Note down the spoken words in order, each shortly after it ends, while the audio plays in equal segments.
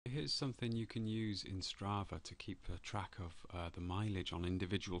here's something you can use in Strava to keep track of the mileage on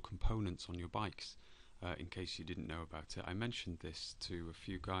individual components on your bikes, in case you didn't know about it. I mentioned this to a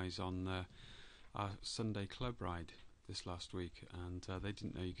few guys on our Sunday club ride this last week, and they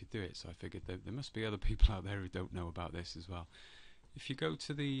didn't know you could do it, so I figured there must be other people out there who don't know about this as well. If you go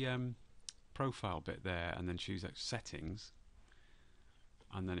to the profile bit there and then choose settings,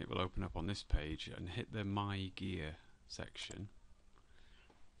 and then it will open up on this page, and hit the My Gear section,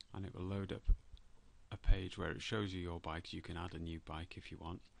 and it will load up a page where it shows you your bikes. You can add a new bike if you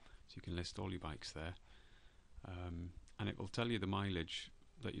want, so you can list all your bikes there, and it will tell you the mileage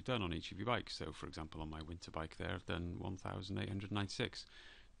that you've done on each of your bikes. So for example, on my winter bike there, I've done 1,896.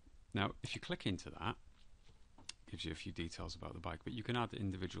 Now if you click into that, it gives you a few details about the bike, but you can add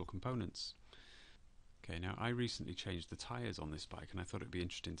individual components. Okay, now I recently changed the tyres on this bike, and I thought it'd be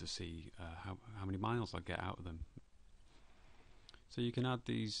interesting to see how many miles I get out of them. So you can add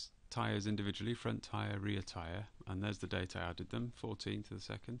these tyres individually, front tyre, rear tyre, and there's the date I added them, 14th to the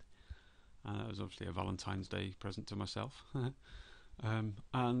 2nd, and that was obviously a Valentine's Day present to myself.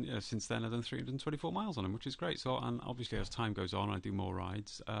 And since then I've done 324 miles on them, which is great. So, and obviously as time goes on, I do more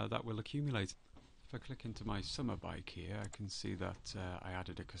rides, that will accumulate. If I click into my summer bike here, I can see that I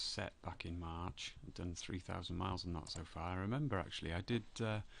added a cassette back in March. I've done 3,000 miles on that so far. I remember actually I did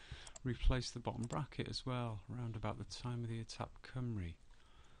replace the bottom bracket as well around about the time of the Etap Cymru,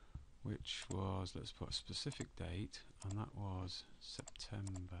 which was, let's put a specific date, and that was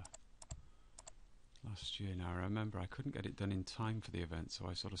September last year. Now I remember I couldn't get it done in time for the event, so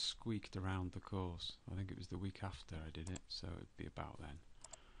I sort of squeaked around the course. I think it was the week after I did it, so it'd be about then.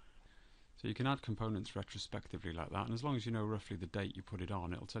 So you can add components retrospectively like that, and as long as you know roughly the date you put it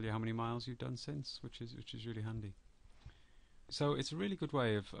on, it'll tell you how many miles you've done since, which is really handy. So it's a really good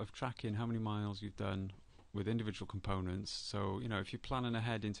way of tracking how many miles you've done with individual components. So if you're planning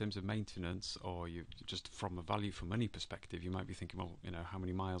ahead in terms of maintenance, or you just from a value for money perspective, you might be thinking, well, how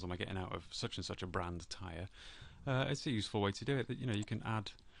many miles am I getting out of such and such a brand tyre? It's a useful way to do it. That you can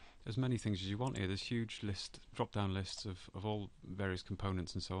add as many things as you want here. There's huge drop-down lists of all various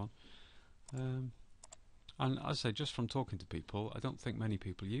components and so on. And as I say, just from talking to people, I don't think many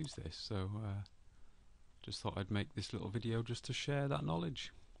people use this, so just thought I'd make this little video just to share that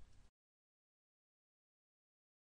knowledge.